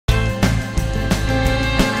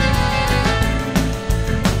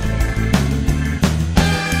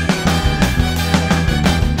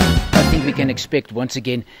expect once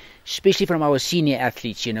again, especially from our senior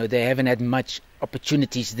athletes. You know, they haven't had much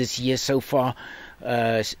opportunities this year so far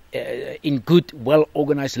in good,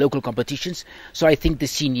 well-organized local competitions. So I think the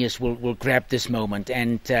seniors will grab this moment.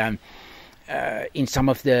 And in some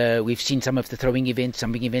of we've seen some of the throwing events,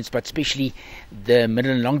 some big events, but especially the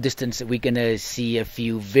middle and long distance, we're going to see a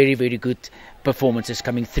few very, very good performances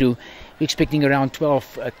coming through. We're expecting around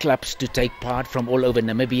 12 clubs to take part from all over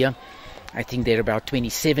Namibia. I think there are about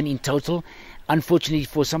 27 in total. Unfortunately,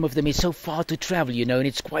 for some of them, it's so far to travel, you know, and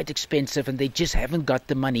it's quite expensive, and they just haven't got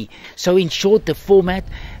the money. So in short, the format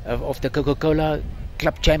of the Coca-Cola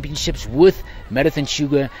Club Championships with Marathon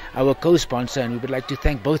Sugar, our co-sponsor, and we would like to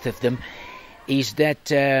thank both of them, is that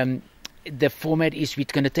the format is we're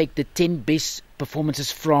going to take the 10 best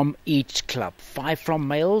performances from each club, 5 from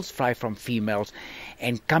males, 5 from females,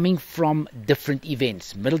 and coming from different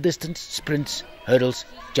events: middle distance, sprints, hurdles,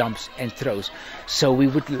 jumps and throws. So we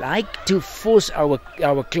would like to force our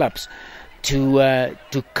clubs to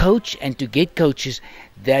coach and to get coaches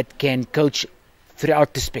that can coach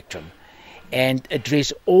throughout the spectrum and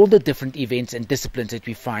address all the different events and disciplines that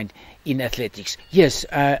we find in athletics. Yes,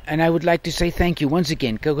 and I would like to say thank you once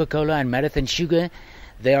again, Coca-Cola and Marathon Sugar.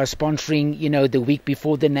 They are sponsoring, you know, the week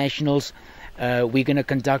before the Nationals. We're going to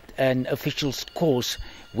conduct an officials course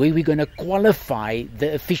where we're going to qualify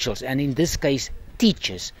the officials, and in this case,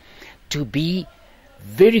 teachers, to be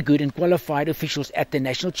very good and qualified officials at the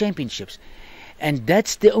national championships. And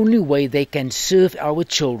that's the only way they can serve our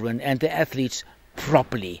children and the athletes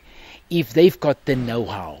properly, if they've got the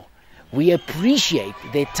know-how. We appreciate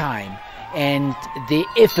their time and their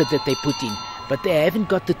effort that they put in, but they haven't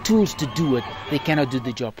got the tools to do it. They cannot do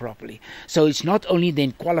the job properly. So it's not only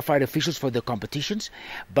then qualified officials for the competitions,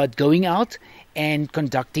 but going out and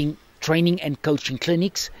conducting training and coaching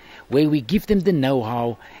clinics where we give them the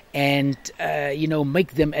know-how and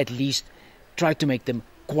make them, at least try to make them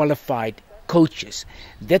qualified coaches,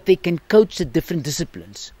 that they can coach the different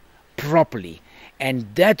disciplines properly.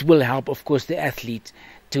 And that will help, of course, the athlete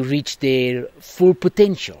to reach their full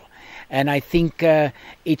potential. And I think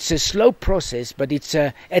it's a slow process, but it's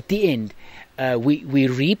at the end we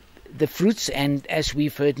reap the fruits. And as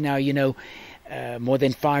we've heard now, you know, more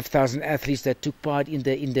than 5,000 athletes that took part in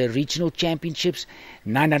the regional championships,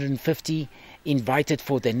 950 invited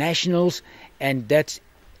for the nationals, and that's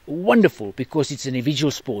wonderful because it's an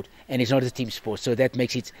individual sport and it's not a team sport. So that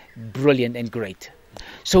makes it brilliant and great.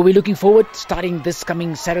 So we're looking forward, starting this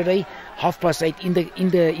coming Saturday, 8:30 in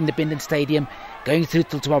the Independence Stadium, going through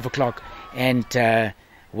till 12 o'clock. And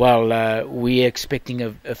we're expecting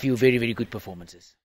a few very, very good performances.